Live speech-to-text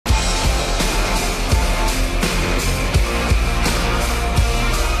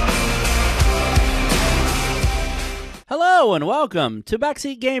Hello and welcome to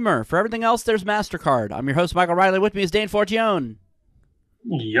Backseat Gamer. For everything else, there's MasterCard. I'm your host, Michael Riley. With me is Dane Forgione.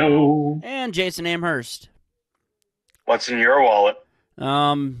 Yo. And Jason Amherst. What's in your wallet?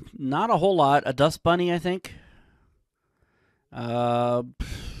 Not a whole lot. A dust bunny, I think. A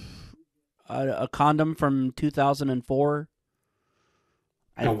condom from 2004.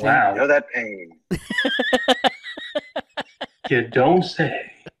 Oh, wow. You know that pain. You don't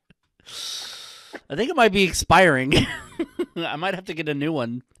say. I think it might be expiring. I might have to get a new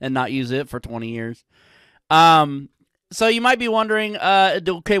one and not use it for 20 years. So you might be wondering,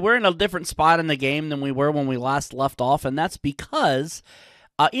 okay, we're in a different spot in the game than we were when we last left off, and that's because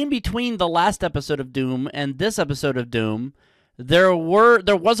in between the last episode of Doom and this episode of Doom, there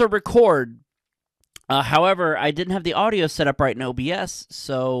was a record. However, I didn't have the audio set up right in OBS,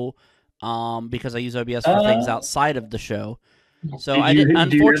 so because I use OBS for things outside of the show. So I didn't.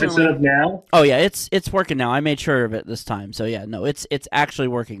 Unfortunately, do you have it set up now? Oh yeah, it's working now. I made sure of it this time. So yeah, no, it's actually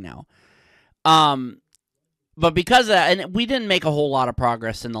working now. But because of that, and we didn't make a whole lot of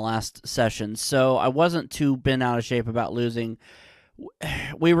progress in the last session, so I wasn't too bent out of shape about losing.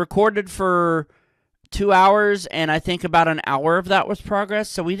 We recorded for 2 hours, and I think about an hour of that was progress.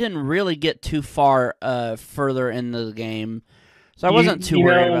 So we didn't really get too far further into the game. So I wasn't too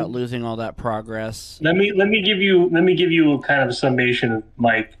worried about losing all that progress. Let me give you a kind of a summation of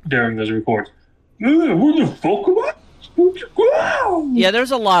Mike during those records. Who the fuck am I? Yeah,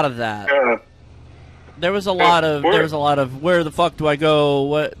 there's a lot of that. There was a lot of where the fuck do I go?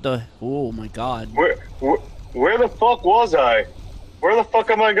 What the? Oh my god. Where the fuck was I? Where the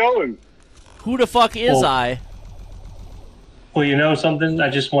fuck am I going? Who the fuck is I? Well, you know something? I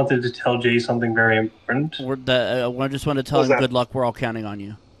just wanted to tell Jay something very important. I just want to tell him good luck. We're all counting on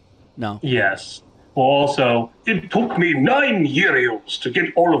you. No. Yes. Well, also, it took me 9 years to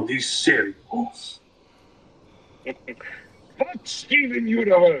get all of these cereals. But Steven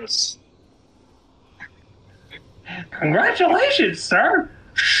Universe. Congratulations, sir.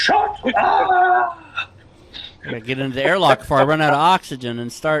 Shut up. I gotta get into the airlock before I run out of oxygen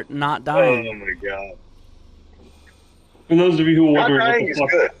and start not dying. Oh my god. For those of you who are Not wondering dying what is the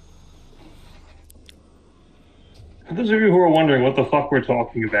fuck, good. for those of you who are wondering what the fuck we're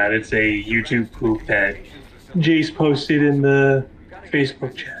talking about, it's a YouTube poop that Jace posted in the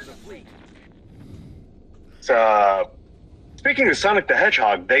Facebook chat. Speaking of Sonic the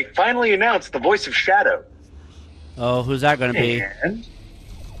Hedgehog, they finally announced the voice of Shadow. Oh, who's that gonna be? And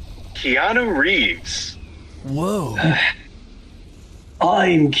Keanu Reeves. Whoa.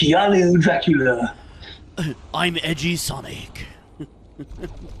 I'm Keanu Dracula. I'm Edgy Sonic.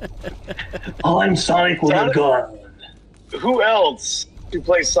 I'm Sonic with a gun. Who else to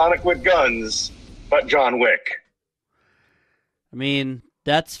play Sonic with guns but John Wick? I mean,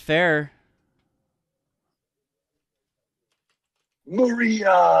 that's fair.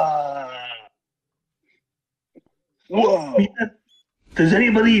 Maria! Whoa! Does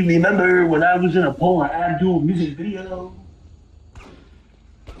anybody remember when I was in a Paula Abdul music video?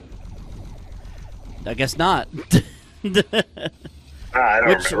 I guess not. I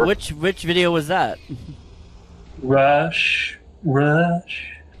don't remember. Which video was that? Rush. Or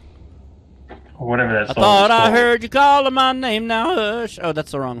whatever that I song thought is I called. heard you calling my name, now hush. Oh,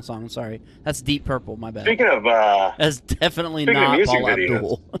 that's the wrong song. Sorry, that's Deep Purple. My bad. Speaking of, That's definitely speaking of not music Paul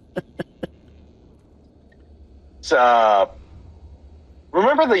videos. Abdul.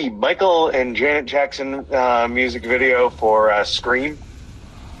 Remember the Michael and Janet Jackson music video for Scream?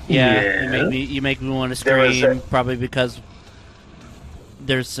 Yeah, you make me want to There was scream. Probably because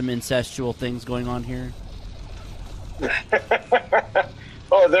there's some incestual things going on here.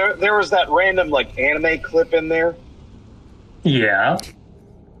 Oh, there was that random like anime clip in there. Yeah.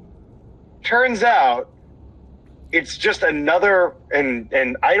 Turns out it's just another,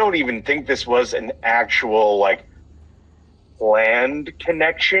 and I don't even think this was an actual like planned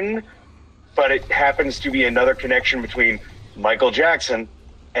connection, but it happens to be another connection between Michael Jackson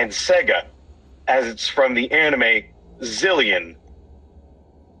and Sega, as it's from the anime Zillion,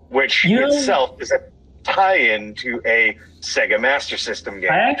 which itself is a tie-in to a Sega Master System game.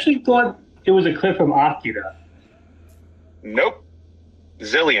 I actually thought it was a clip from Akira. Nope.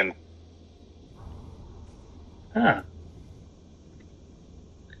 Zillion. Huh.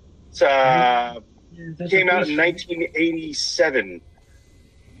 It's, That's came a out in pretty- 1987.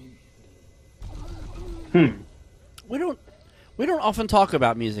 We don't often talk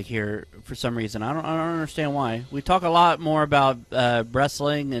about music here for some reason. I don't understand why. We talk a lot more about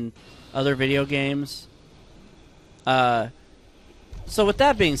wrestling and other video games. So with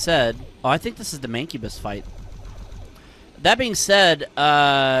that being said, I think this is the Mancubus fight. That being said,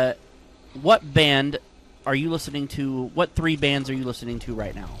 what band are you listening to? What 3 bands are you listening to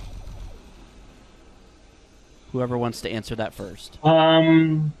right now? Whoever wants to answer that first.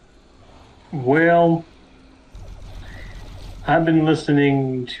 Well, I've been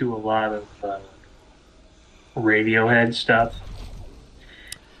listening to a lot of Radiohead stuff.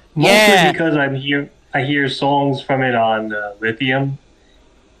 Mostly because I hear songs from it on Lithium,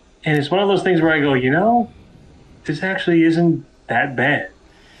 and it's one of those things where I go, this actually isn't that bad.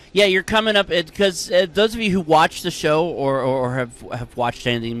 Yeah, you're coming up because those of you who watch the show or have watched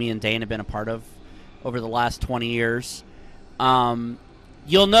anything me and Dane have been a part of over the last 20 years,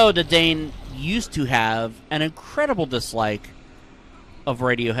 you'll know that Dane used to have an incredible dislike of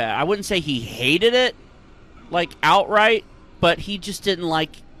Radiohead. I wouldn't say he hated it, like, outright, but he just didn't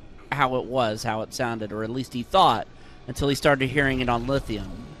like how it sounded, or at least he thought, until he started hearing it on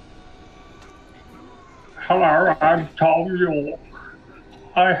Lithium. Hello, I'm Tom York.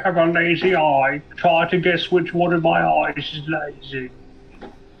 I have a lazy eye. Try to guess which one of my eyes is lazy.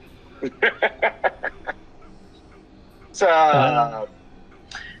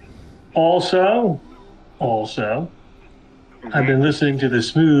 Also, I've been listening to the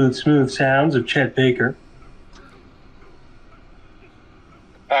smooth sounds of Chet Baker.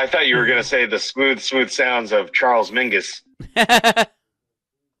 I thought you were going to say the smooth sounds of Charles Mingus. I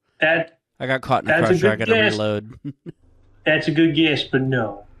got caught in a crusher. I got to reload. That's a good guess, but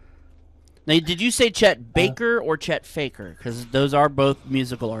no. Now, did you say Chet Baker or Chet Faker? Because those are both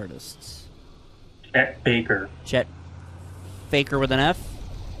musical artists. Chet Baker. Chet Faker with an F?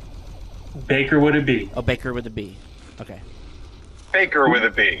 Baker with a B. Oh, Baker with a B. Okay. Baker with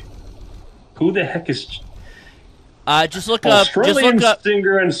a B. Who the heck is... just look up... Australian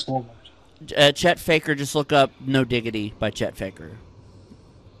singer and songwriter. Chet Faker, just look up No Diggity by Chet Faker.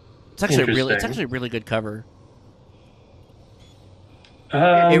 It's actually a really good cover.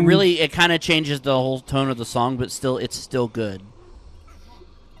 It kind of changes the whole tone of the song, but it's still good.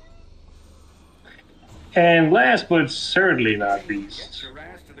 And last but certainly not least,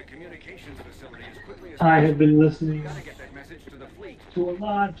 I have been listening to a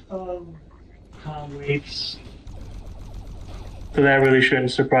lot of Tom Waits. So that really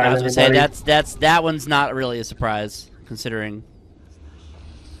shouldn't surprise I was going to anybody. say that one's not really a surprise, considering.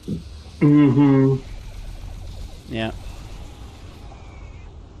 Mm-hmm. Yeah.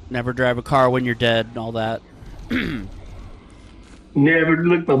 Never drive a car when you're dead and all that. Never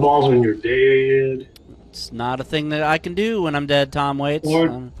lick my balls when you're dead. It's not a thing that I can do when I'm dead, Tom Waits. I was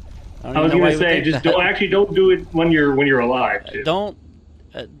going to say, just don't do it when you're alive. Too. Don't.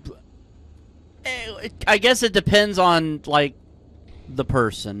 I guess it depends on, like, the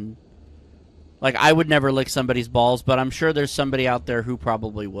person. Like, I would never lick somebody's balls, but I'm sure there's somebody out there who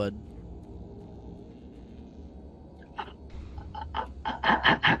probably would.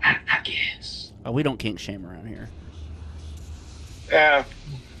 I guess. Oh, we don't kink shame around here. Yeah.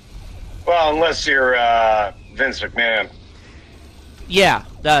 Well, unless you're Vince McMahon. Yeah,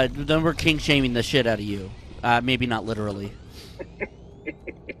 then we're kink shaming the shit out of you. Maybe not literally.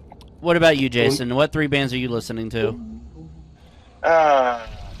 What about you, Jason? What 3 bands are you listening to? I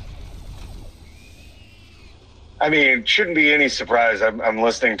mean, it shouldn't be any surprise. I'm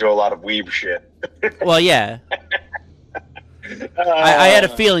listening to a lot of weeb shit. Well, yeah. I had a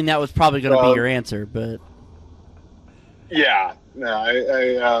feeling that was probably going to be your answer, but yeah,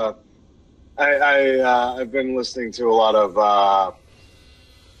 no, I've been listening to a lot of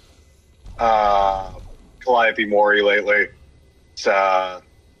Calliope Mori lately. It's the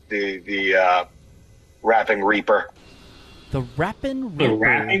Rapping Reaper. The Rapping Reaper. The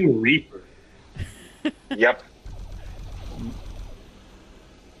Rapping Reaper. Yep.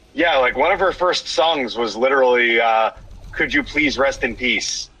 Yeah, like one of her first songs was literally "Could You Please Rest in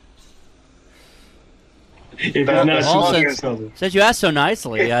Peace." Said you asked so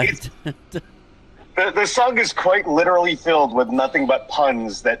nicely. The song is quite literally filled with nothing but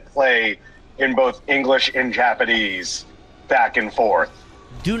puns that play in both English and Japanese back and forth.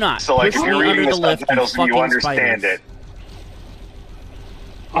 Do not. So, like, if you're reading the subtitles and you understand it.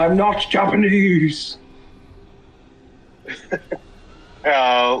 I'm not Japanese.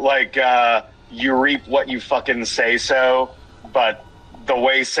 You reap what you fucking say so, but the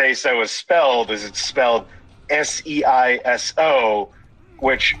way say so is spelled is it's spelled SEISO,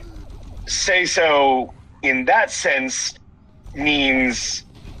 which say so in that sense means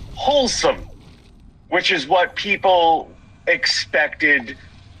wholesome, which is what people expected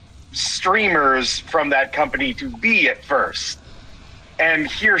streamers from that company to be at first.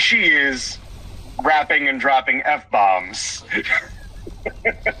 And here she is rapping and dropping F-bombs.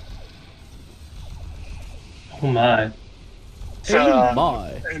 Oh my. Oh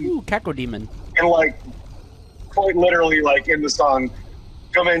my. Ooh, Caco Demon. And like quite literally like in the song,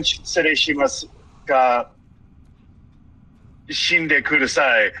 "Gomen shimasu ga shinde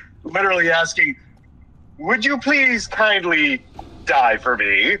kudasai," literally asking, "Would you please kindly die for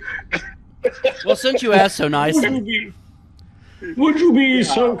me?" Well, since you asked so nicely, Would you be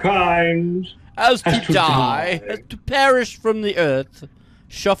so kind as to die, as to perish from the earth,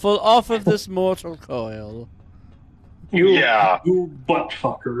 shuffle off of this mortal coil. You butt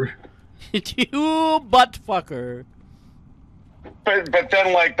fucker. You butt fucker. But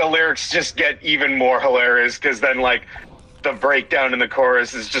then like the lyrics just get even more hilarious because then like the breakdown in the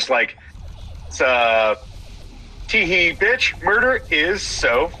chorus is just like, "Teehee, bitch, murder is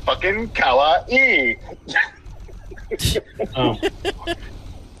so fucking kawaii." Oh.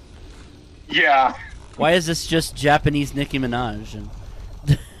 Yeah. Why is this just Japanese Nicki Minaj? And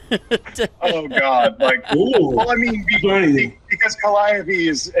Oh God. Like, Ooh. well, I mean, because Calliope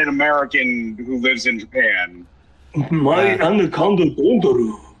is an American who lives in Japan. My anaconda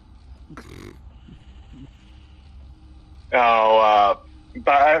dondoru. But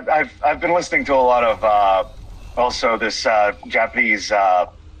I've been listening to a lot of also this Japanese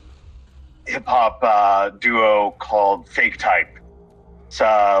hip hop duo called Fake Type,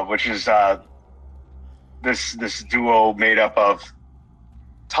 which is this duo made up of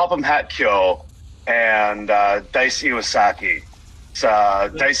Topham Hatkill and Dice Iwasaki.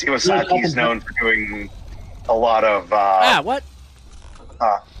 Dice Iwasaki is known for doing a lot of what?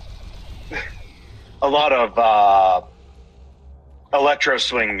 A lot of electro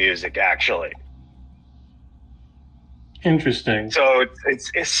swing music, actually. Interesting. So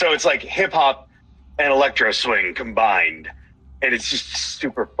it's like hip hop and electro swing combined, and it's just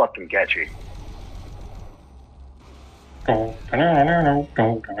super fucking catchy.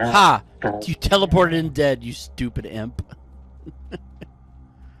 Ha! You teleported in dead, you stupid imp.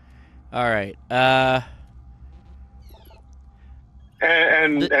 All right.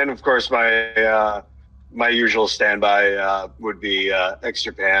 And of course my my usual standby would be X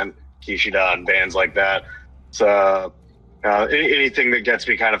Japan, Kishida, and bands like that. So anything that gets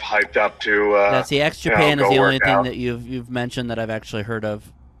me kind of hyped up to. That's the X Japan is the only thing out. that you've mentioned that I've actually heard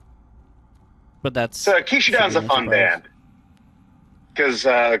of. But that's So Kishidan's a fun band because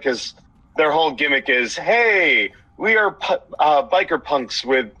their whole gimmick is, hey, we are biker punks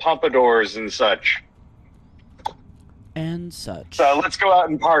with pompadours and such. And such. So let's go out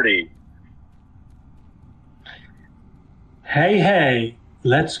and party. Hey,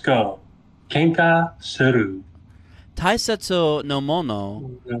 let's go. Kenka suru. Taisetsu no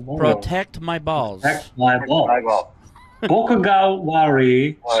mono. Protect my balls. Protect my balls. Boku ga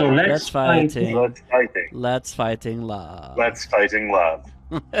wari, so let's fighting. Let's fighting. Let's fighting love. Let's fighting love.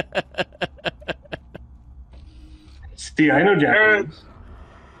 See, I know Japanese.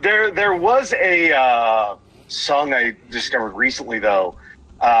 There was a song I discovered recently, though,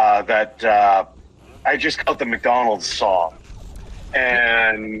 that I just called the McDonald's song,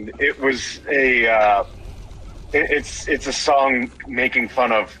 and it was it's a song making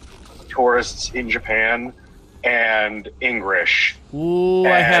fun of tourists in Japan and English. Ooh,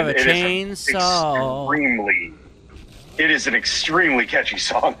 I have a chainsaw. It is an extremely catchy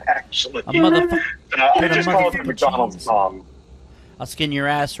song, actually. A motherfucker. I just call it the McDonald's song. I'll skin your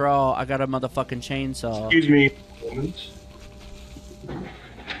ass raw. I got a motherfucking chainsaw. Excuse me.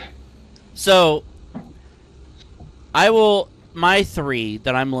 So, I will. My three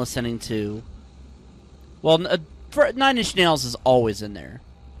that I'm listening to. Well, Nine Inch Nails is always in there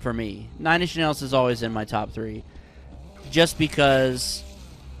for me. Nine Inch Nails is always in my top three, just because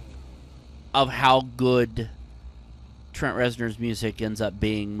of how good Trent Reznor's music ends up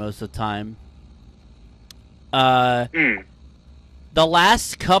being most of the time. The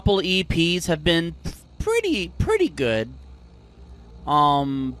last couple EPs have been pretty good.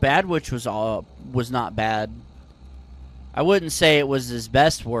 Bad Witch was not bad. I wouldn't say it was his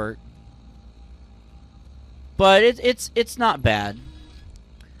best work, but it's not bad.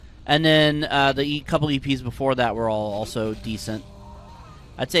 And then the couple EPs before that were all also decent.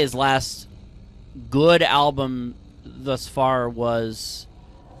 I'd say his last good album thus far was,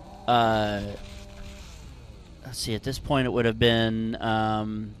 let's see, at this point it would have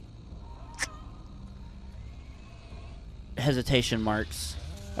been Hesitation Marks.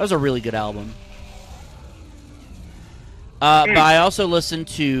 That was a really good album. But I also listen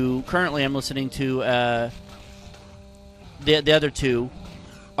to, currently I'm listening to, the other two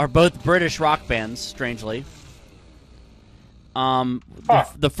are both British rock bands, strangely.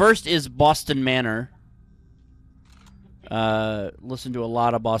 The first is Boston Manor. Listen to a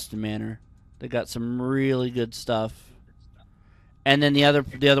lot of Boston Manor. They got some really good stuff. And then the other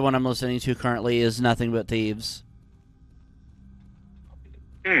one I'm listening to currently is Nothing But Thieves.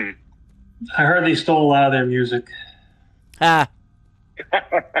 I heard they stole a lot of their music. Ah.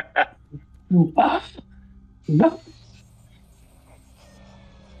 Buff. Buff.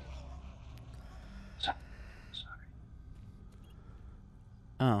 Sorry.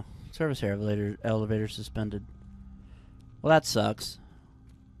 Oh, service elevator suspended. Well, that sucks.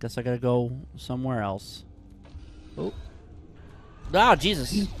 Guess I gotta go somewhere else. Oh. Ah,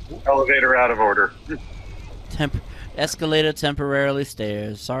 Jesus. Elevator out of order. Escalator temporarily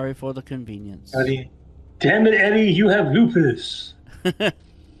stairs. Sorry for the convenience. Eddie. Damn it, Eddie, you have lupus.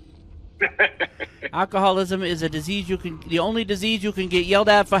 Alcoholism is the only disease you can get yelled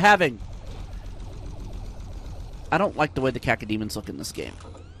at for having. I don't like the way the cacodemons look in this game.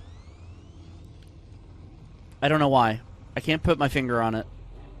 I don't know why. I can't put my finger on it.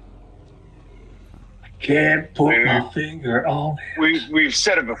 Can't put my finger on it. We've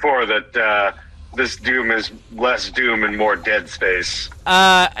said it before that this Doom is less Doom and more Dead Space.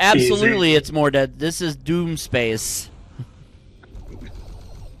 Absolutely, it's more dead. This is Doom Space.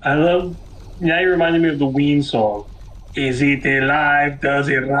 I love. Now you reminded me of the Ween song. Is it alive? Does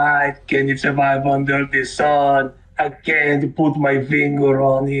it ride? Can it survive under the sun? I can't put my finger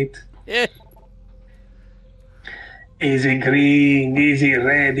on it. Is it green? Is it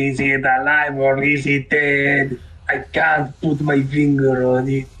red? Is it alive or is it dead? I can't put my finger on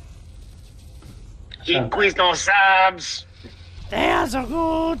it. Quiznos subs. They are so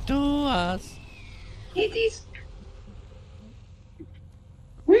good to us. It is.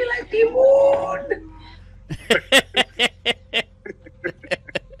 We like the moon.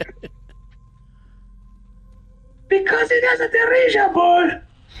 Because it has a dirigible.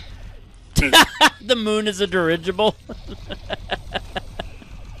 The moon is a dirigible.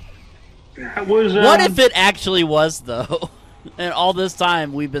 That was, what if it actually was, though? And all this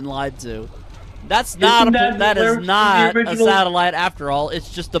time we've been lied to. That's not that is not a satellite after all.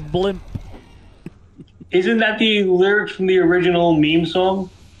 It's just a blimp. Isn't that the lyrics from the original meme song?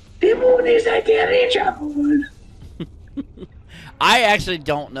 The moon is a dirigible. I actually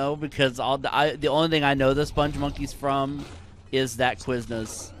don't know because the only thing I know the Spongmonkeys from is that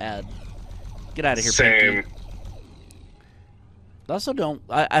Quiznos ad. Get out of here, Same. Pinky. Also,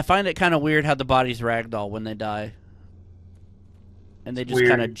 I find it kind of weird how the bodies ragdoll when they die, and they just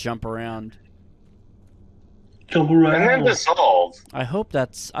kind of jump around. Jump around. And then dissolve. I hope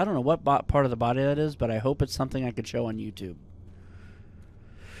that's. I don't know what part of the body that is, but I hope it's something I could show on YouTube.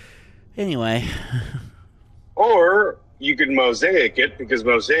 Anyway. Or you could mosaic it because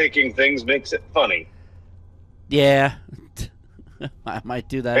mosaicing things makes it funny. Yeah. I might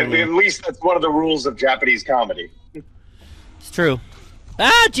do that. At least that's one of the rules of Japanese comedy. It's true.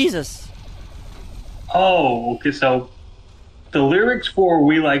 Ah, Jesus. Oh, okay, so the lyrics for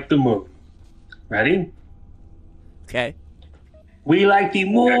We Like the Moon. Ready? Okay. We like the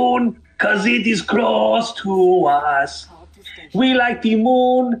moon because it is close to us. We like the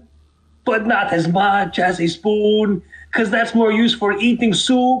moon, but not as much as a spoon because that's more used for eating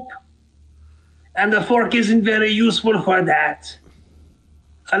soup. And the fork isn't very useful for that.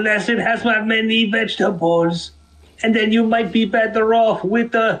 Unless it has not many vegetables. And then you might be better off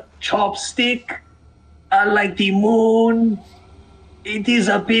with a chopstick. Unlike the moon, it is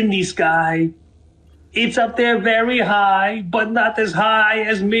up in the sky. It's up there very high, but not as high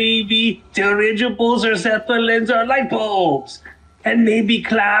as maybe dirigibles or zeppelins or light bulbs. And maybe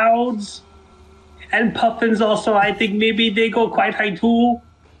clouds. And puffins also, I think maybe they go quite high too.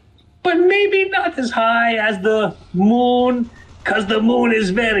 But maybe not as high as the moon, because the moon is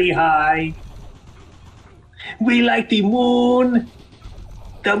very high. We like the moon.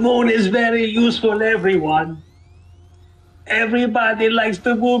 The moon is very useful, everyone. Everybody likes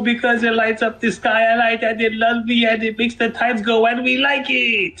the moon because it lights up the sky light and it loves me and it makes the times go and we like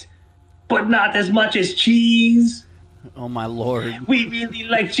it. But not as much as cheese. Oh my lord. We really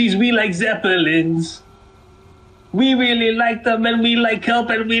like cheese. We like zeppelins. We really like them and we like kelp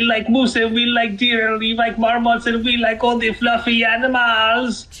and we like moose and we like deer and we like marmots and we like all the fluffy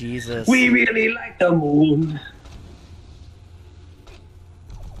animals. Jesus. We really like the moon.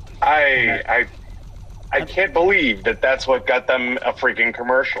 I can't believe that that's what got them a freaking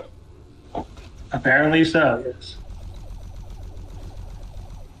commercial. Apparently so, yes.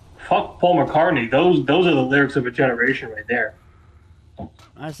 Fuck Paul McCartney. Those are the lyrics of a generation right there.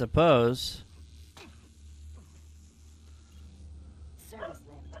 I suppose.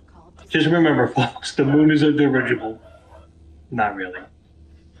 Just remember, folks, the moon is a dirigible. Not really.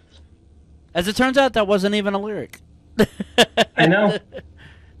 As it turns out, that wasn't even a lyric. I know.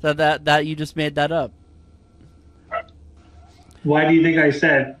 So that you just made that up. Why do you think I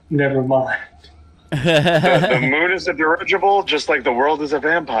said never mind? The moon is a dirigible, just like the world is a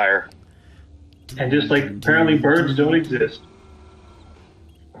vampire. And just like apparently birds don't exist.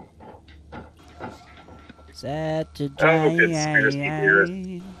 Saturday.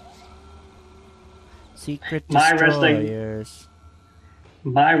 Secret My destroyers.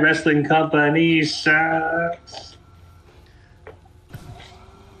 My wrestling company sucks.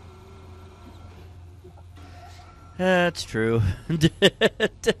 That's true. Can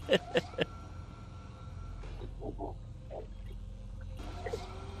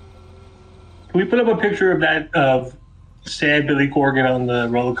we put up a picture of that of sad Billy Corgan on the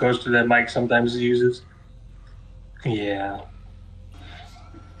roller coaster that Mike sometimes uses? Yeah.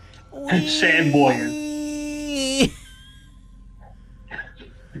 Sad boy.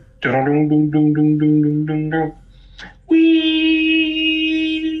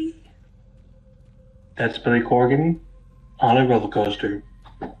 Wee. That's Billy Corgan on a roller coaster.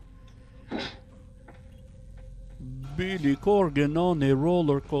 Billy Corgan on a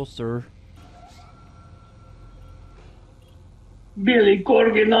roller coaster. Billy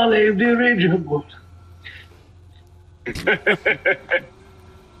Corgan on a dirigible.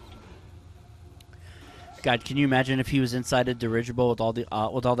 God, can you imagine if he was inside a dirigible with all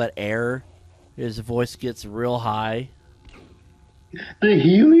that air? His voice gets real high. The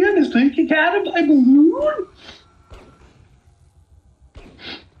helium is leaking out of my balloon.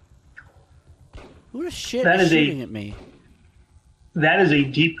 Who the shit is shooting at me? That is a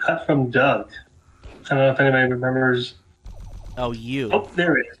deep cut from Doug. I don't know if anybody remembers. Oh, you. Oh,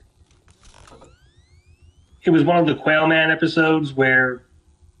 there it is. It was one of the Quail Man episodes where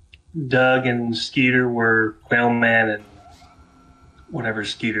Doug and Skeeter were Quail Man and whatever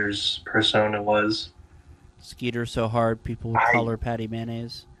Skeeter's persona was. Skeeter so hard people would call her Patty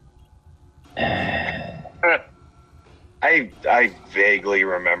Mayonnaise. I vaguely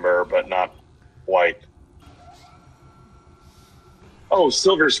remember, but not quite. Oh,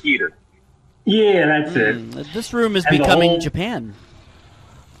 Silver Skeeter. Yeah, that's it. This room is And becoming Japan.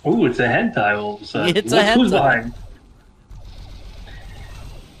 Ooh, it's a hentai all of a sudden. It's a hentai. Who's behind?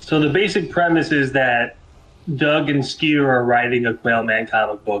 So the basic premise is that Doug and Skeeter are writing a Quail Man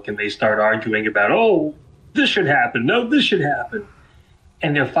comic book, and they start arguing about, oh, this should happen. No, this should happen.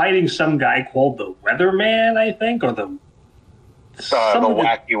 And they're fighting some guy called the Weatherman, I think, or the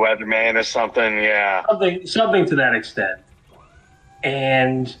Wacky Weatherman or something, yeah. Something to that extent.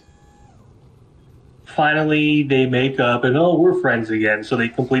 And finally, they make up, and oh, we're friends again. So they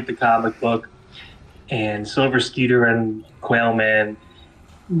complete the comic book, and Silver Skeeter and Quail Man.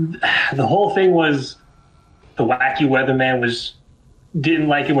 The whole thing was the Wacky Weatherman didn't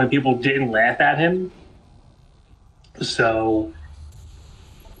like it when people didn't laugh at him. So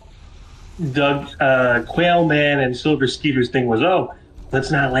Quail Man and Silver Skeeter's thing was, oh,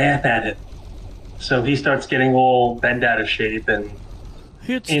 let's not laugh at it. So he starts getting all bent out of shape, and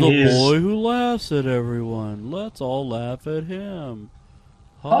it's the boy who laughs at everyone. Let's all laugh at him.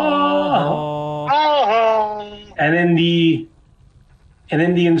 Ha ha. ha. And in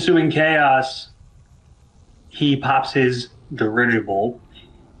the ensuing chaos, he pops his dirigible,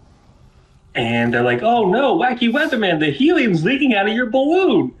 and they're like, "Oh no, Wacky Weatherman! The helium's leaking out of your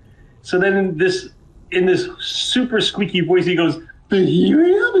balloon!" So then, in this super squeaky voice, he goes, "The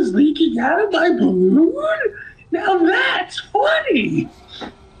helium is leaking out of my balloon? Now that's funny."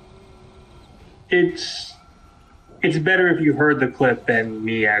 It's better if you heard the clip than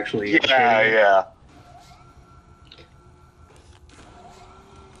me actually. Yeah.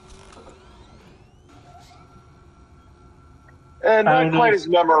 And not quite as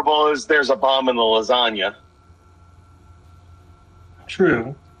memorable as There's a Bomb in the Lasagna.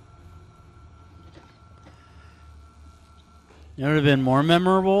 True. It would have been more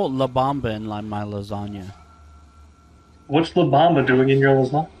memorable, La Bamba in my lasagna. What's La Bamba doing in your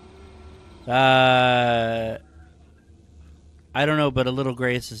lasagna? I don't know, but a little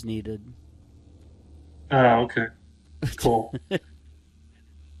grace is needed. Oh, okay. Cool.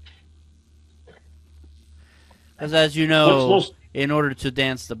 Because as you know, in order to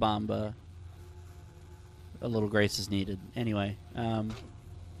dance the bamba, a little grace is needed. Anyway. Samba.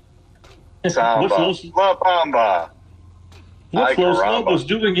 La Bamba. What's Los Lobos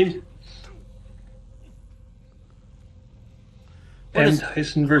doing in... M.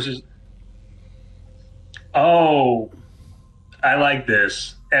 Tyson versus... Oh, I like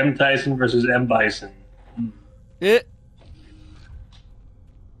this. M. Tyson versus M. Bison.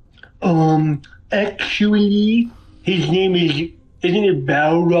 Actually, his name isn't it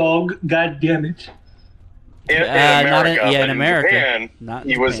Balrog? God damn it! In America, in America. Japan,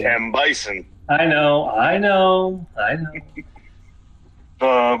 he was M. Bison. I know.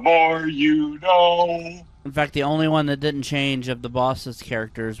 The more you know. In fact, the only one that didn't change of the boss's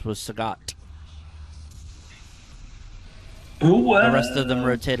characters was Sagat. Who? The rest of them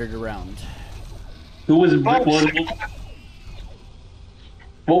rotated around. Who was what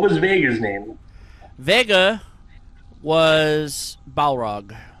was Vega's name? Vega was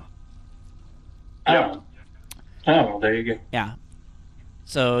Balrog. Oh, there you go. Yeah.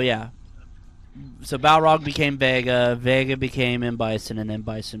 So yeah. So Balrog became Vega. Vega became M. Bison, and M.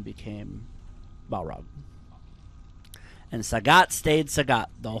 Bison became Balrog. And Sagat stayed Sagat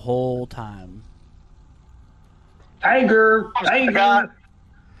the whole time. Tiger.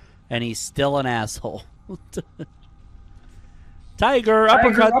 And he's still an asshole. Tiger,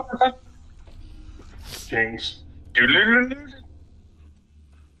 uppercut. Jinx.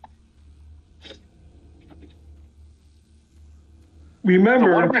 Remember,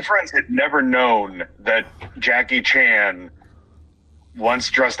 So one of my friends had never known that Jackie Chan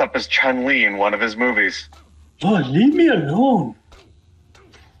once dressed up as Chun-Li in one of his movies. oh, leave me alone.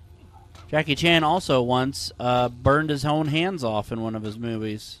 Jackie Chan also once burned his own hands off in one of his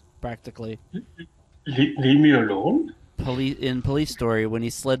movies, practically. Leave me alone? In Police Story, when he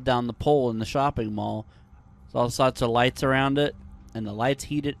slid down the pole in the shopping mall, there's all sorts of lights around it, and the lights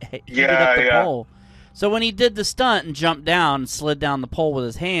heated up the pole. So when he did the stunt and jumped down and slid down the pole with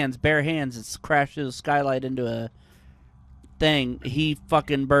his hands, bare hands, and crashed his skylight into a thing, he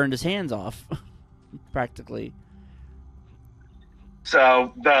fucking burned his hands off, practically.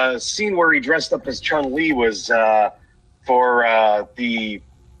 So the scene where he dressed up as Chun-Li was for the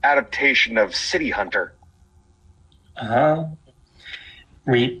adaptation of City Hunter.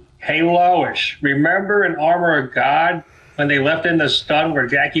 Hey, Lois, remember in Armor of God when they left in the stunt where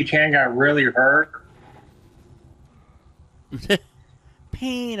Jackie Chan got really hurt?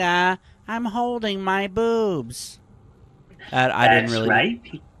 Peter, I'm holding my boobs. I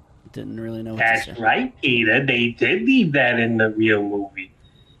didn't really know what to say. That's right, Peter. They did leave that in the real movie.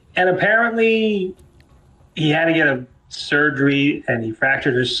 And apparently he had to get a surgery and he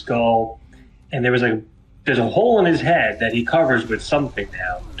fractured his skull. And there's a hole in his head that he covers with something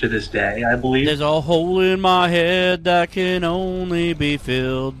now to this day, I believe. There's a hole in my head that can only be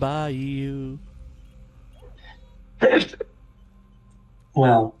filled by you.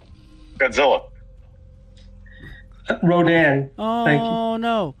 Well, Godzilla. Rodan. Thank you. Oh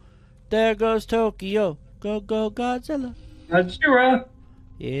no. There goes Tokyo. Go, go, Godzilla. Godzilla.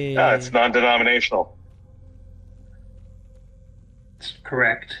 Yeah. It's non-denominational. That's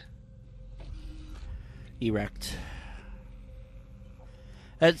correct. Erect.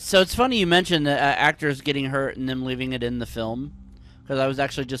 So it's funny you mentioned actors getting hurt and them leaving it in the film, because I was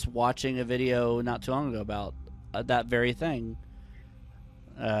actually just watching a video not too long ago about that very thing.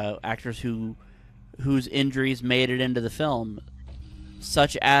 Actors whose injuries made it into the film,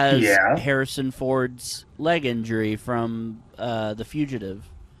 such as Harrison Ford's leg injury from The Fugitive,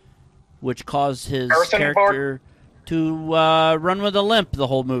 which caused his character to run with a limp the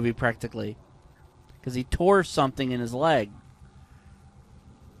whole movie practically, because he tore something in his leg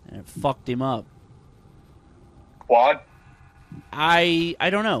and it fucked him up. Quad? I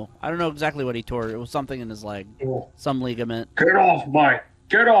don't know. I don't know exactly what he tore. It was something in his leg, some ligament. Get off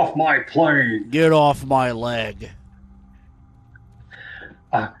my plane. Get off my leg.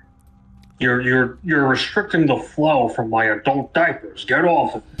 You're restricting the flow from my adult diapers. Get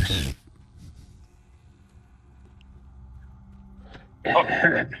off of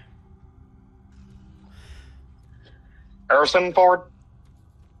it. Harrison Ford?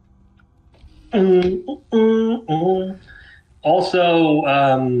 Also,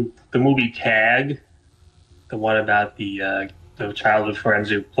 the movie Tag, the one about the childhood friends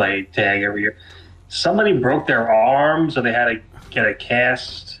who play tag every year. Somebody broke their arm, so they had to get a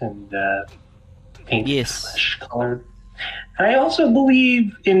cast and paint the flesh colored. And I also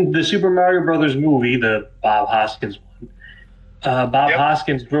believe in the Super Mario Brothers movie, the Bob Hoskins one, Bob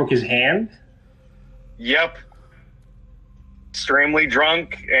Hoskins broke his hand. Yep. Extremely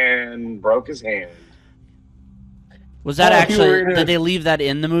drunk and broke his hand. Was that actually... Did they leave that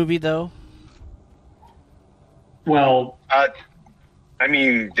in the movie, though? Well... I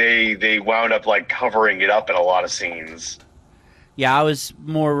mean, they wound up, covering it up in a lot of scenes. Yeah, I was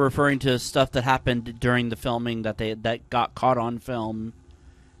more referring to stuff that happened during the filming that got caught on film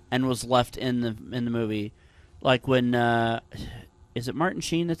and was left in the movie. Like when... is it Martin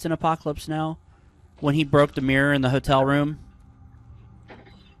Sheen that's in Apocalypse Now? When he broke the mirror in the hotel room?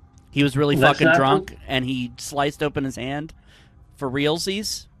 He was really fucking drunk, and he sliced open his hand for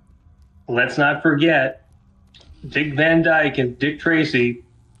realsies. Let's not forget, Dick Van Dyke and Dick Tracy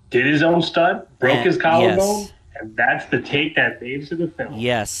did his own stunt, broke his collarbone, And that's the take that made to the film.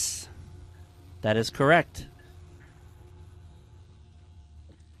 Yes, that is correct.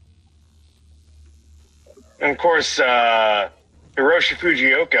 And of course, Hiroshi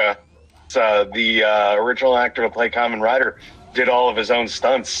Fujioka, the original actor to play Kamen Rider, did all of his own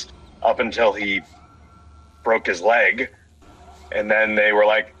stunts up until he broke his leg. And then they were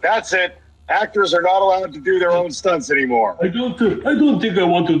like, that's it. Actors are not allowed to do their own stunts anymore. I don't think I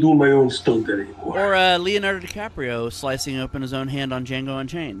want to do my own stunt anymore. Or Leonardo DiCaprio slicing open his own hand on Django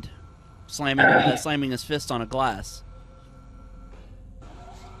Unchained. Slamming his fist on a glass.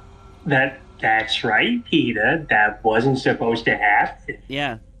 That's right, Peter. That wasn't supposed to happen.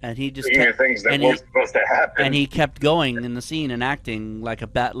 Yeah, and he just Speaking of things that weren't supposed to happen. And he kept going in the scene and acting like a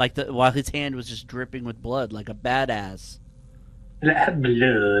while his hand was just dripping with blood, like a badass. That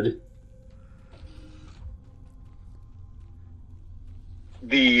blood.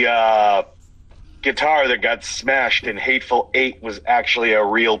 The guitar that got smashed in Hateful Eight was actually a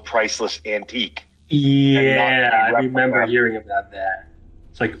real priceless antique. Yeah, I remember hearing about that.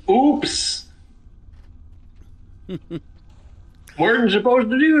 It's like, oops. Weren't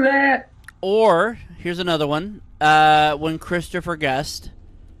supposed to do that. Or, here's another one. When Christopher Guest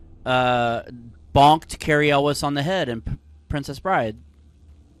bonked Carrie Elwes on the head in Princess Bride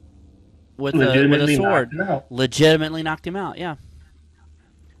with a sword. Legitimately knocked him out, yeah.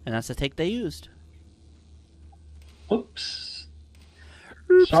 And that's the take they used. Oops.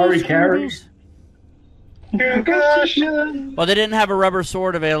 Sorry, Carrie. Well, they didn't have a rubber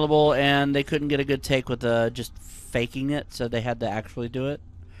sword available, and they couldn't get a good take with just faking it, so they had to actually do it.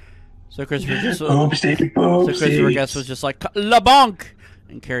 So Christopher Guest was just like, La bonk!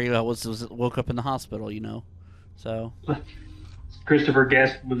 And Carrie woke up in the hospital, you know. So Christopher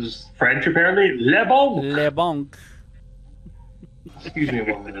Guest was French, apparently. Le bonk! Le bonk. Excuse me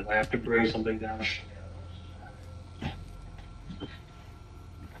 1 minute. I have to bring something down.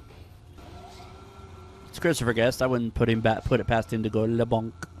 It's Christopher Guest. I wouldn't put it past him to go Le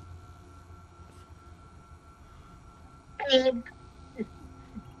bonk.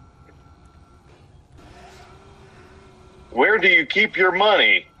 Where do you keep your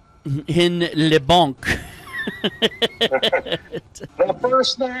money? In Le Banque. The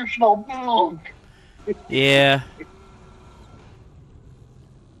First National Bank. Yeah.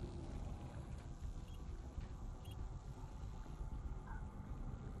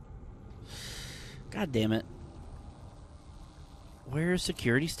 God damn it. Where's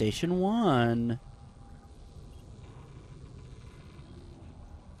Security Station 1?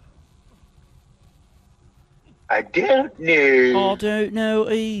 I don't know. I don't know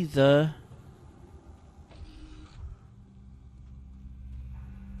either.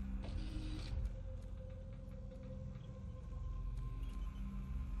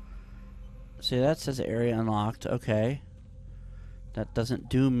 See, that says area unlocked. Okay. That doesn't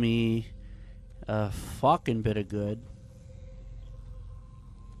do me a fucking bit of good.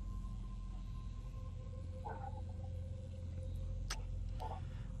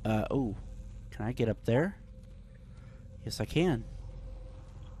 Oh. Can I get up there? Yes, I can.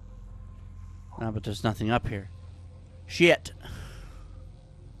 No, but there's nothing up here. Shit.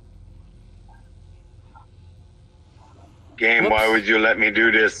 Game, Whoops. why would you let me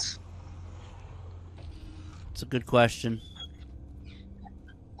do this? It's a good question.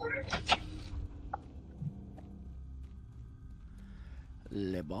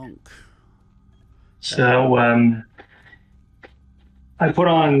 Le Banque. So, I put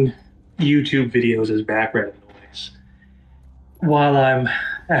on YouTube videos as background noise while I'm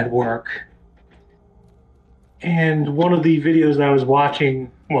at work. And one of the videos I was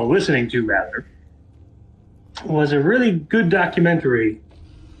watching, well, listening to rather, was a really good documentary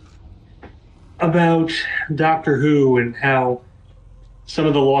about Doctor Who and how some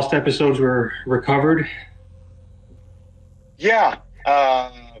of the lost episodes were recovered. Yeah.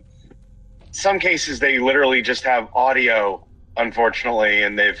 Some cases they literally just have audio, unfortunately,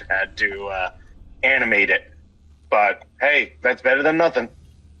 and they've had to animate it. But hey, that's better than nothing.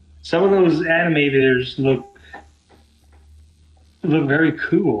 Some of those animators look very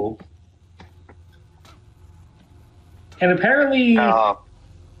cool. And apparently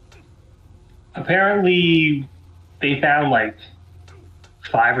they found like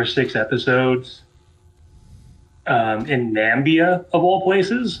 5 or 6 episodes in Nambia, of all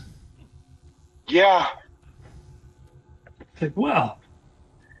places. Yeah. It's like, wow,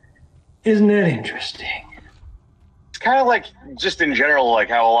 isn't that interesting? It's kind of like, just in general, like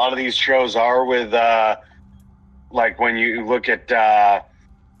how a lot of these shows are with, like when you look at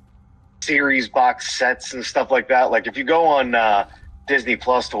series box sets and stuff like that. Like if you go on Disney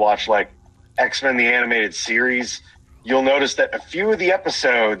Plus to watch like X-Men the Animated Series, you'll notice that a few of the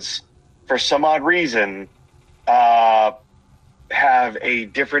episodes, for some odd reason, have a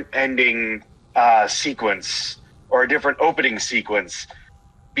different ending sequence or a different opening sequence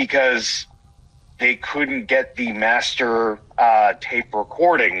because they couldn't get the master tape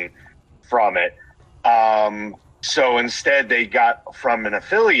recording from it. So instead they got from an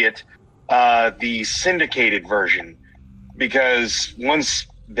affiliate the syndicated version, because once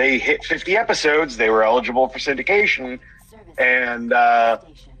they hit 50 episodes, they were eligible for syndication, and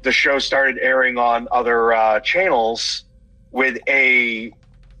the show started airing on other channels with a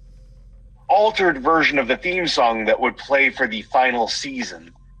altered version of the theme song that would play for the final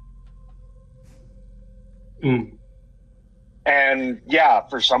season. And yeah,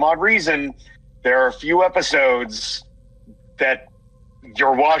 for some odd reason, there are a few episodes that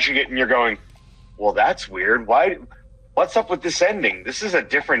you're watching it and you're going, well, that's weird. What's up with this ending? This is a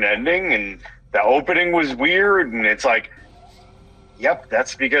different ending, and the opening was weird. And it's like, yep,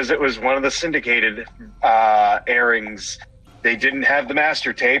 that's because it was one of the syndicated airings. They didn't have the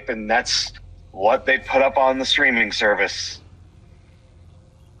master tape, and that's what they put up on the streaming service.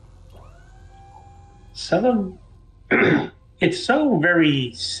 It's so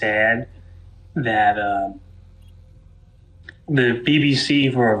very sad that the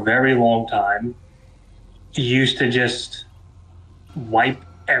BBC for a very long time used to just wipe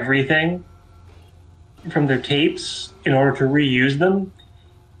everything from their tapes in order to reuse them.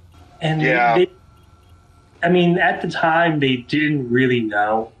 And I mean, at the time, they didn't really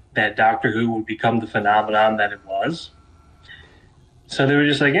know that Doctor Who would become the phenomenon that it was. So they were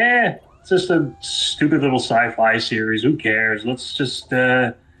just like, it's just a stupid little sci-fi series. Who cares? Let's just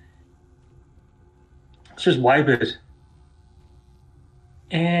wipe it.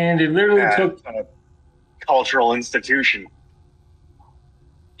 And it literally took a cultural institution.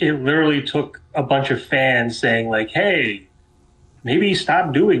 It literally took a bunch of fans saying, like, hey, maybe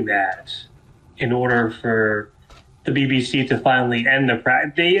stop doing that, in order for the BBC to finally end the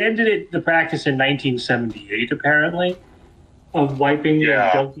practice. They ended the practice in 1978, apparently, of wiping the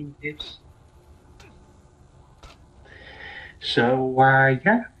junking tapes. So,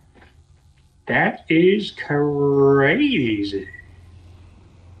 yeah, that is crazy.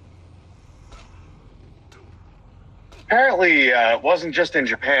 Apparently, it wasn't just in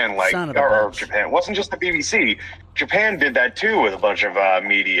Japan, Japan. It wasn't just the BBC. Japan did that too with a bunch of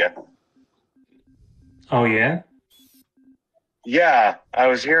media. Oh, yeah? Yeah, I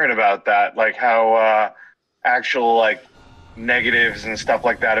was hearing about that, like how actual like negatives and stuff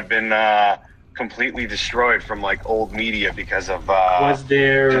like that have been completely destroyed from like old media because of. Was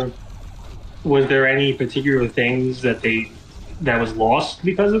there any particular things that was lost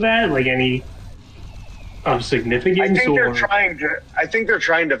because of that? Like any of significance? I think they're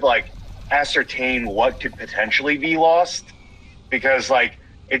trying to like ascertain what could potentially be lost, because like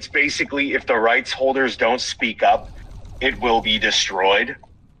it's basically, if the rights holders don't speak up, it will be destroyed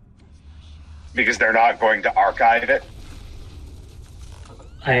because they're not going to archive it.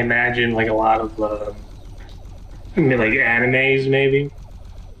 I imagine like a lot of like animes, maybe.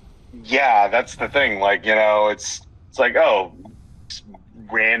 Yeah, that's the thing. Like, you know, it's like,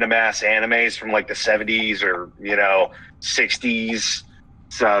 random ass animes from like the 70s or, 60s.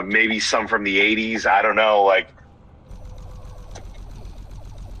 Maybe some from the 80s. I don't know. Like,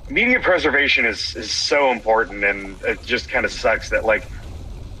 media preservation is so important, and it just kind of sucks that like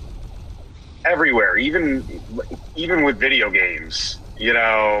everywhere, even with video games,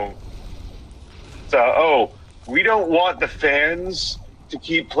 so we don't want the fans to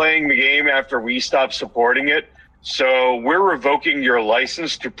keep playing the game after we stop supporting it, so we're revoking your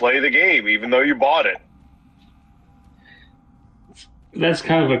license to play the game even though you bought it. That's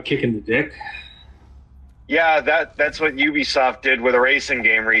kind of a kick in the dick. Yeah, that's what Ubisoft did with a racing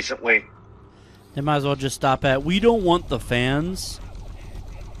game recently. They might as well just stop at, we don't want the fans.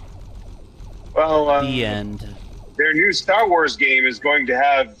 Well, the end. Their new Star Wars game is going to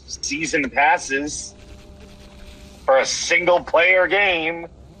have season passes for a single-player game.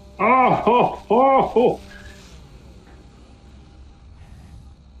 On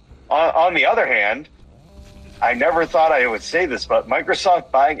the other hand, I never thought I would say this, but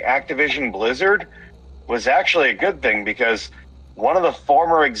Microsoft buying Activision Blizzard was actually a good thing, because one of the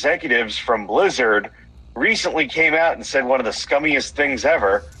former executives from Blizzard recently came out and said one of the scummiest things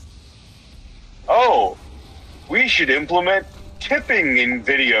ever. Oh, we should implement tipping in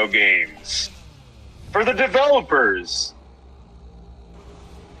video games for the developers.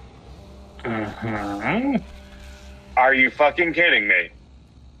 Are you fucking kidding me?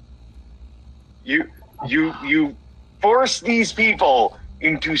 You force these people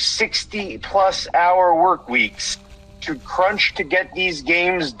into 60-plus hour work weeks to crunch to get these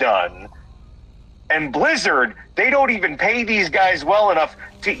games done. And Blizzard, they don't even pay these guys well enough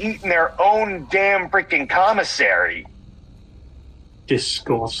to eat in their own damn freaking commissary.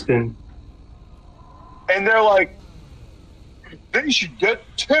 Disgusting. And they're like, they should get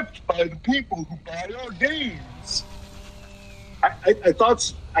tipped by the people who buy our games. I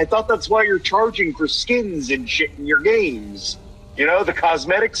thought that's why you're charging for skins and shit in your games. You know, the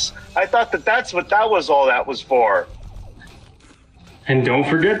cosmetics. I thought that's what that was for. And don't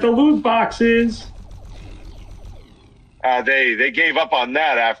forget the loot boxes. They gave up on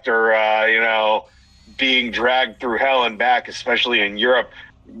that after being dragged through hell and back, especially in Europe.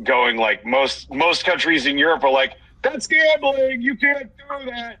 Going like most countries in Europe are like, that's gambling. You can't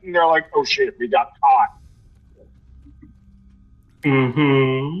do that. And they're like, oh shit, we got caught.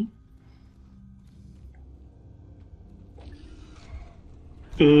 Mm-hmm.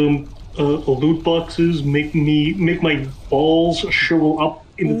 Loot boxes make my balls shrivel up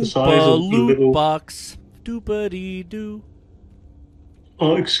into the size of loot little box. Doopity doo.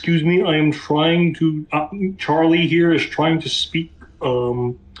 Excuse me, I am trying to. Charlie here is trying to speak.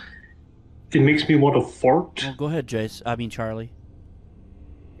 It makes me want to fart. Oh, go ahead, Jace. I mean, Charlie.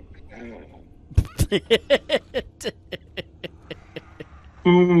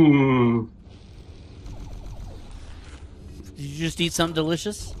 Mmm. Did you just eat something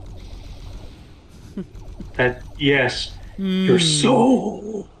delicious? Yes. You're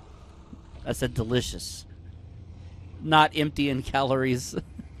so. I said delicious. Not empty in calories.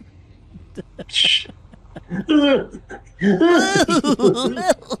 It's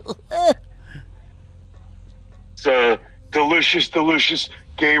delicious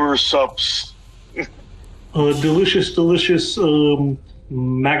gamer subs. Delicious,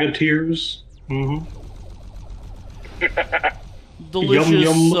 magateers. Mm-hmm. Delicious,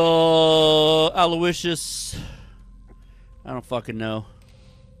 Yum, Aloysius. I don't fucking know.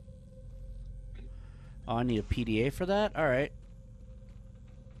 Oh, I need a PDA for that? Alright.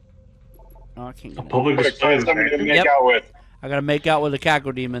 Oh, I can't get Public display. Something to make out with. I gotta make out with a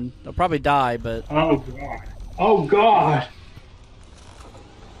cackle demon. I'll probably die, but... Oh, God. Oh, God.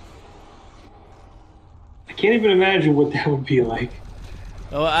 I can't even imagine what that would be like.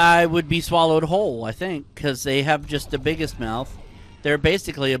 Oh, I would be swallowed whole, I think, because they have just the biggest mouth. They're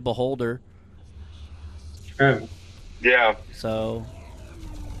basically a beholder. True. Yeah. So...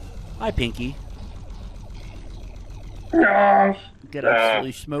 Hi, Pinky. No. Get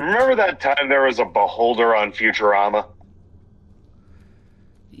absolutely smoked. Remember that time there was a beholder on Futurama?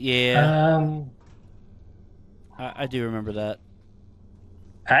 Yeah. I do remember that.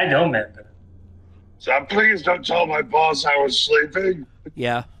 I don't remember. So please don't tell my boss I was sleeping.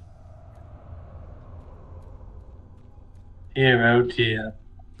 Yeah. Dear, oh dear.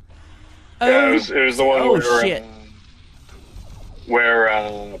 Yeah, it was the one where, shit.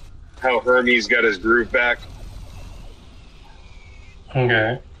 How Hermes got his groove back.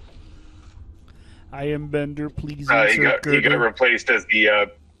 Okay. I am Bender, please. He got replaced as the,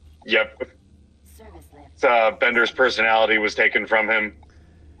 yep. Bender's personality was taken from him.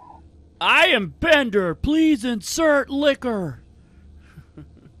 I am Bender, please insert liquor.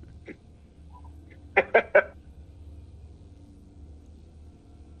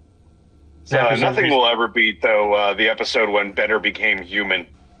 So nothing will ever beat, though, the episode when Bender became human.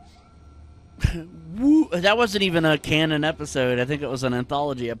 Woo, that wasn't even a canon episode. I think it was an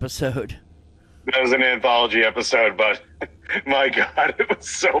anthology episode. That was an anthology episode, but my God, it was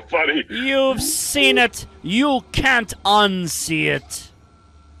so funny. You've seen it. You can't unsee it.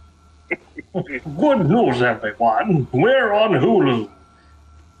 Good news, everyone. We're on Hulu.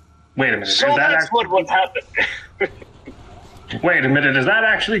 Wait a minute. So that's what would happen. Wait a minute. Is that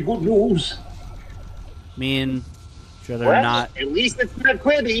actually good news? I mean, would you rather not? At least it's not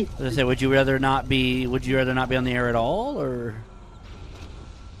Quibi. As I say, would you rather not be on the air at all, or?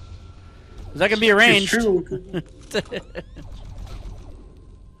 Because that can be arranged. It's true.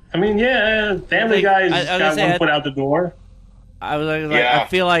 I mean, yeah, Family Guy's got one foot out the door. I was like, I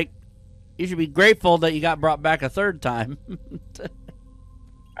feel like you should be grateful that you got brought back a third time.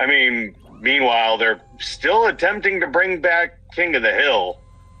 I mean, meanwhile, they're still attempting to bring back King of the Hill.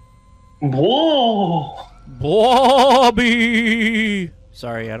 Whoa! Bobby!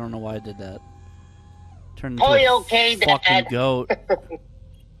 Sorry, I don't know why I did that. Turned into a fucking goat.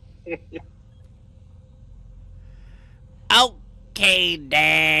 Okay,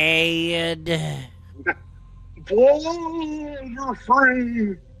 Dad. Whoa, you're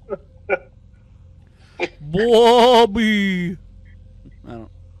free. Bobby. I don't.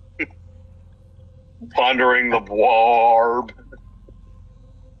 Pondering the warb.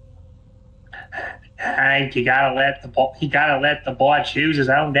 Hank, you gotta let the boy choose his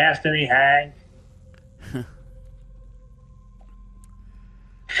own destiny, Hank.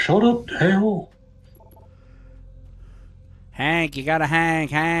 Shut up, Dale. Hank, you gotta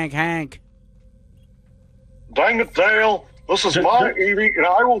Hank. Dang it, Dale. This is my Eevee, and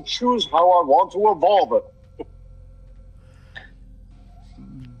I will choose how I want to evolve it.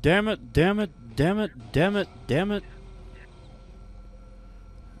 Damn it.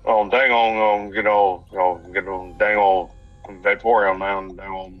 Oh, dang on, dang on Vaporeon, man. Dang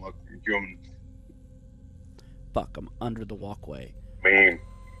on, look, human. Fuck, I'm under the walkway. Meme.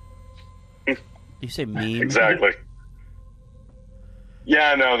 You say meme? Exactly.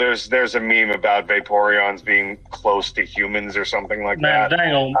 Yeah, no, there's a meme about Vaporeons being close to humans or something like that.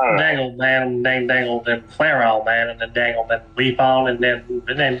 Dangle, man, dangle, then flare on, man, and then dangle, then leap on, and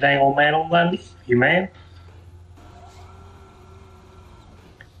then dangle, man, on that leaf, you man.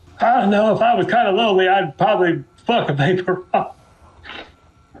 I don't know, if I was kind of lonely, I'd probably fuck a vapor.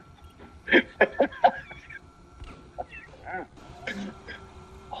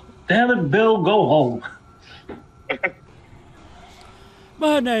 Damn it, Bill, go home.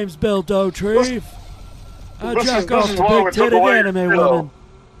 My name's Bill Dotrieve. I jack off is the why we big took titted away anime Bill. woman.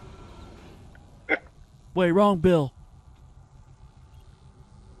 Wait, wrong Bill.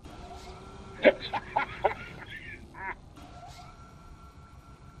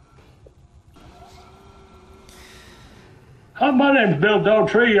 My name's Bill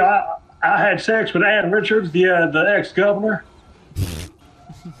Dotree. I had sex with Ann Richards, the ex-governor.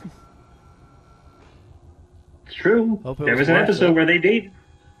 It's true. There was an episode where they dated.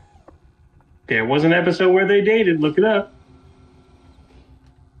 There was an episode where they dated. Look it up.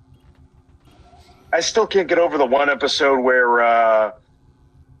 I still can't get over the one episode where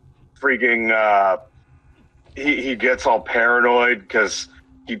he gets all paranoid because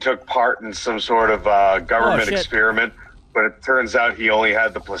he took part in some sort of government experiment, but it turns out he only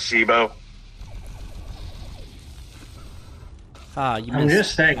had the placebo. Ah, you missed. I'm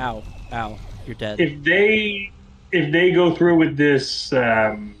just saying. Ow, you're dead. If they go through with this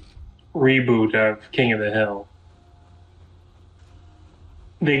reboot of King of the Hill,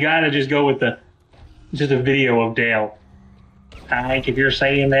 they gotta just go with just a video of Dale. Hank, if you're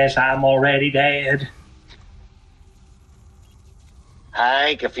saying this, I'm already dead.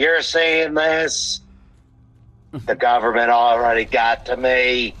 Hank, if you're saying this, the government already got to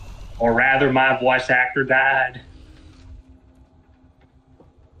me. Or rather, my voice actor died.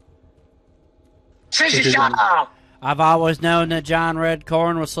 I've always known that John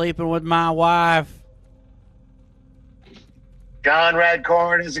Redcorn was sleeping with my wife. John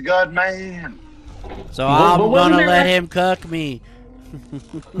Redcorn is a good man. So I'm gonna let him cuck me.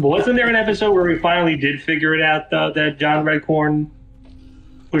 Wasn't there an episode where we finally did figure it out, though, that John Redcorn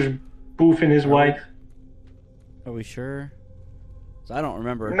was boofing his wife? Are we sure? I don't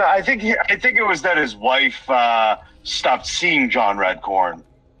remember. No, I think it was that his wife stopped seeing John Redcorn.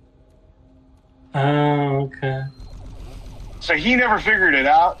 Oh, okay. So he never figured it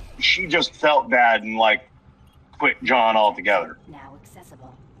out. She just felt bad and quit John altogether. Now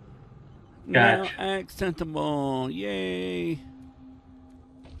accessible. Gotcha. Now acceptable. Yay.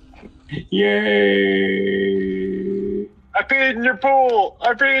 Yay! I peed in your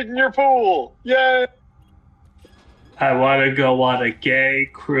pool. Yay! I want to go on a gay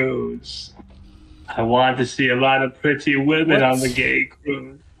cruise. I want to see a lot of pretty women on the gay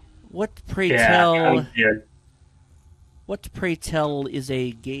cruise. What pray tell is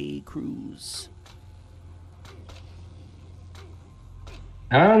a gay cruise?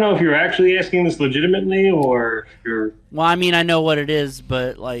 I don't know if you're actually asking this legitimately or if you're... Well, I mean, I know what it is,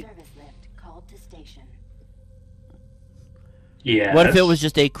 but Service lift called to station. Yeah. What if it was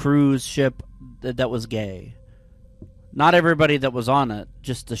just a cruise ship that was gay? Not everybody that was on it,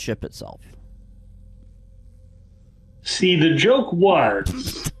 just the ship itself. See, the joke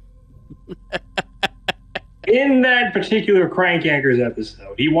was... in that particular Crank Anchors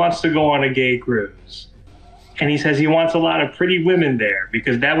episode, he wants to go on a gay cruise. And he says he wants a lot of pretty women there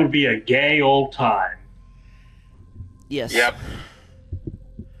because that would be a gay old time. Yes. Yep.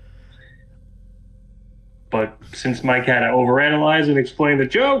 But since Mike had to overanalyze and explain the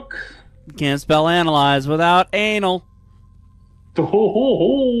joke... Can't spell analyze without anal. The ho ho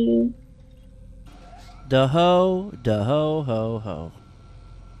ho. Da ho, ho ho.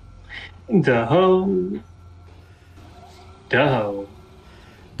 Da ho. Da ho.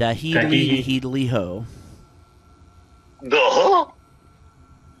 Da heedly ho. The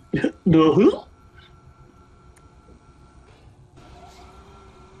Da ho.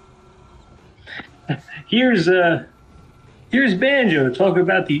 Here's Banjo talk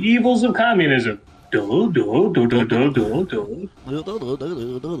about the evils of communism. Do, do, do, do, do, do, do.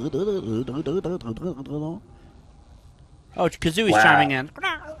 Oh, Kazooie's Wow. chiming in.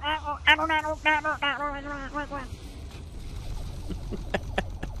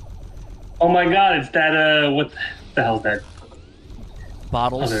 Oh my god, it's that, what the hell's that?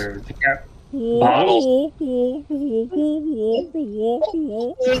 Bottles. Other... Bottles?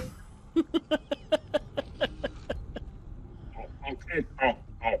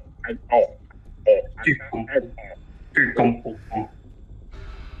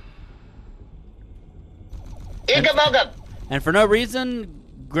 And for no reason,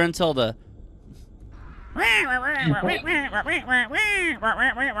 Gruntilda.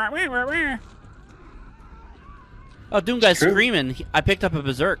 Oh, Doom Guy's True. screaming. I picked up a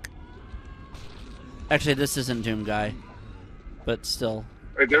Berserk. Actually, this isn't Doom Guy, but still.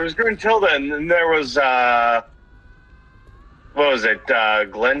 Wait, there was Gruntilda, and then there was what was it,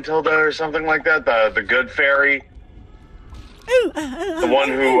 Glentilda or something like that? The good fairy, the one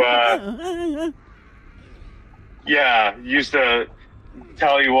who used to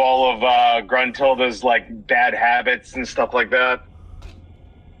tell you all of Gruntilda's like bad habits and stuff like that.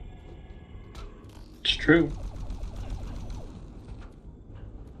 It's true.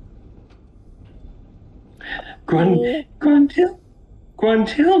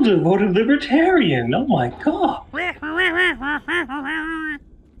 Gruntilda voted libertarian. Oh my god.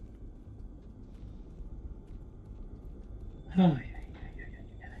 Oh,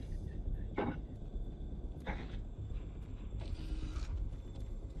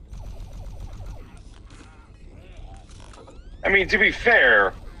 I mean, to be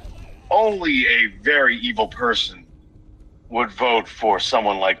fair, only a very evil person would vote for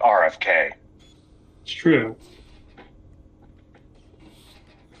someone like RFK. it's true.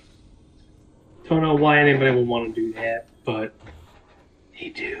 Don't know why anybody would want to do that, but they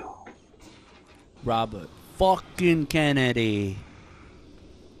do. Robert fucking Kennedy.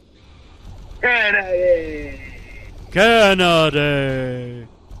 Kennedy! Kennedy.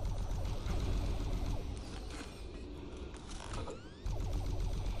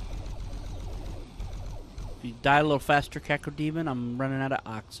 If you die a little faster, Cacodemon, I'm running out of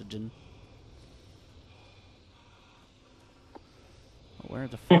oxygen. Oh, where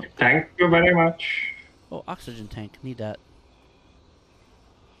the fuck? Thank you very much. Oh, oxygen tank. Need that.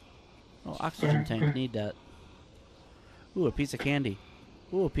 Oh, oxygen tank. Need that. Ooh, a piece of candy.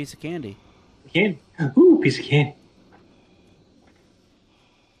 Ooh, a piece of candy. Candy. Ooh, piece of candy.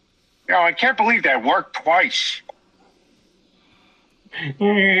 You know, I can't believe that worked twice.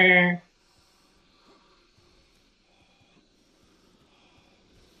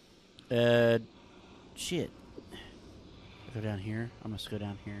 Shit. Go down here. I must go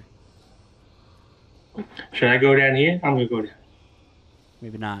down here. Should I go down here? I'm gonna go down.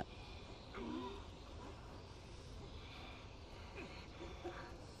 Maybe not.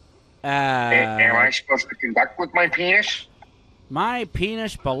 Am I supposed to conduct with my penis? My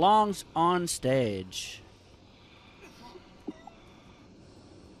penis belongs on stage.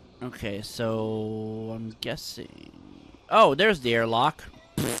 Okay, so I'm guessing. Oh, there's the airlock.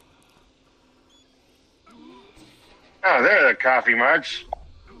 Oh, there are the coffee mugs.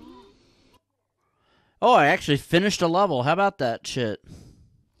 Oh, I actually finished a level. How about that shit?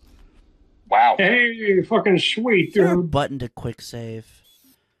 Wow. Hey, fucking sweet, Is there a dude. button to quick save?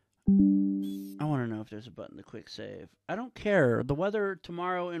 I want to know if there's a button to quick save. I don't care. The weather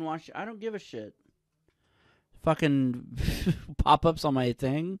tomorrow in Washington, I don't give a shit. Fucking pop-ups on my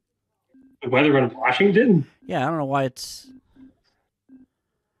thing. The weather in Washington? Yeah, I don't know why it's...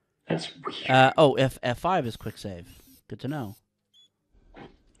 That's weird. Oh, F5 is quick save. Good to know.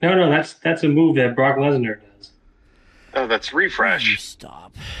 No, that's a move that Brock Lesnar does. Oh, that's You refresh.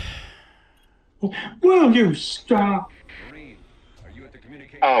 stop. Will you stop?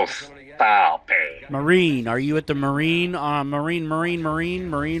 Oh, foul pay. Marine, are you at the Marine? Marine,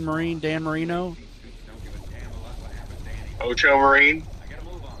 Dan Marino? Ocho Marine?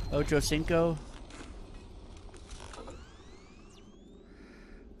 Ocho Cinco?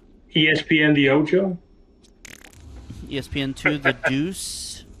 ESPN the Ocho? ESPN2, The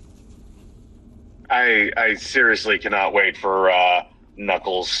Deuce? I seriously cannot wait for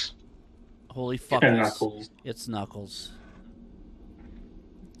Knuckles. Holy fuck. Knuckles. It's Knuckles.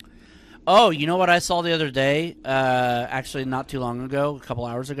 Oh, you know what I saw the other day? Actually, not too long ago, a couple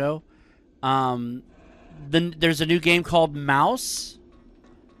hours ago. There's a new game called Mouse,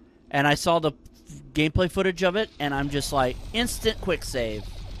 and I saw the gameplay footage of it, and I'm just like, instant quick save.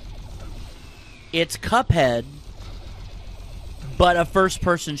 It's Cuphead, but a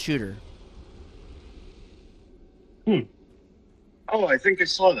first-person shooter. Oh, I think I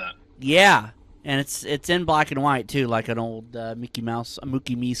saw that. Yeah, and it's in black and white too, like an old Mickey Mouse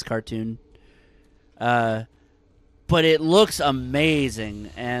cartoon. But it looks amazing,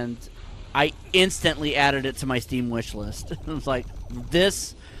 and I instantly added it to my Steam wish list. I was like,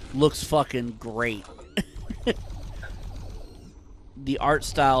 this looks fucking great. The art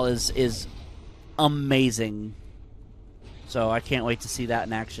style is amazing. So I can't wait to see that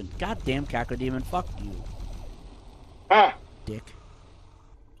in action. God damn, Cacodemon, fuck you. Huh. Dick.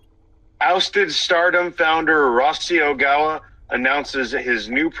 Ousted Stardom founder Rossi Ogawa announces his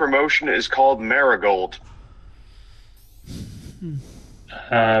new promotion is called Marigold.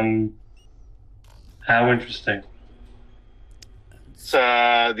 How interesting.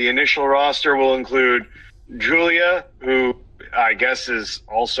 The initial roster will include Julia, who I guess is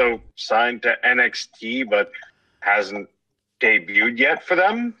also signed to NXT, but hasn't debuted yet for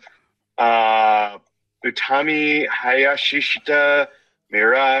them. Utami Hayashishita,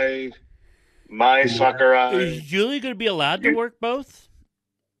 Mirai, Mai Sakurai. Is Julie going to be allowed to work both?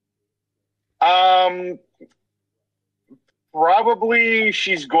 Probably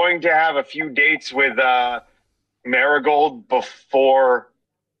she's going to have a few dates with Marigold before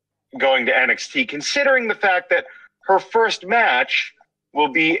going to NXT, considering the fact that her first match will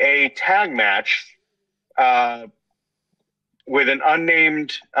be a tag match with an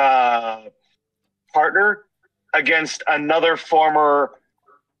unnamed partner against another former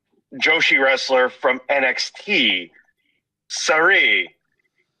Joshi wrestler from NXT, Sari.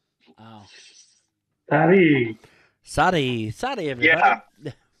 Oh. Sorry. Sorry, everybody. Yeah.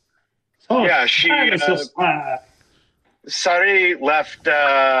 Oh, Yeah, she Sari left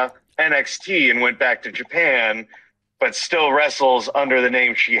NXT and went back to Japan, but still wrestles under the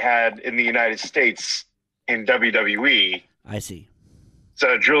name she had in the United States in WWE. I see.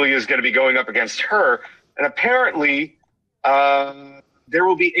 So Julia's going to be going up against her, and apparently there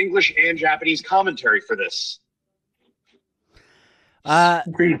will be English and Japanese commentary for this.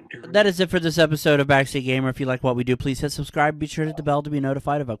 That is it for this episode of Backseat Gamer. If you like what we do, please hit subscribe. Be sure to hit the bell to be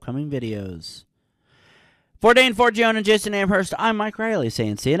notified of upcoming videos. For Dane Forgione and Jason Amherst, I'm Mike Riley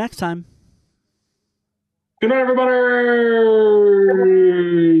saying see you next time. Good night, everybody.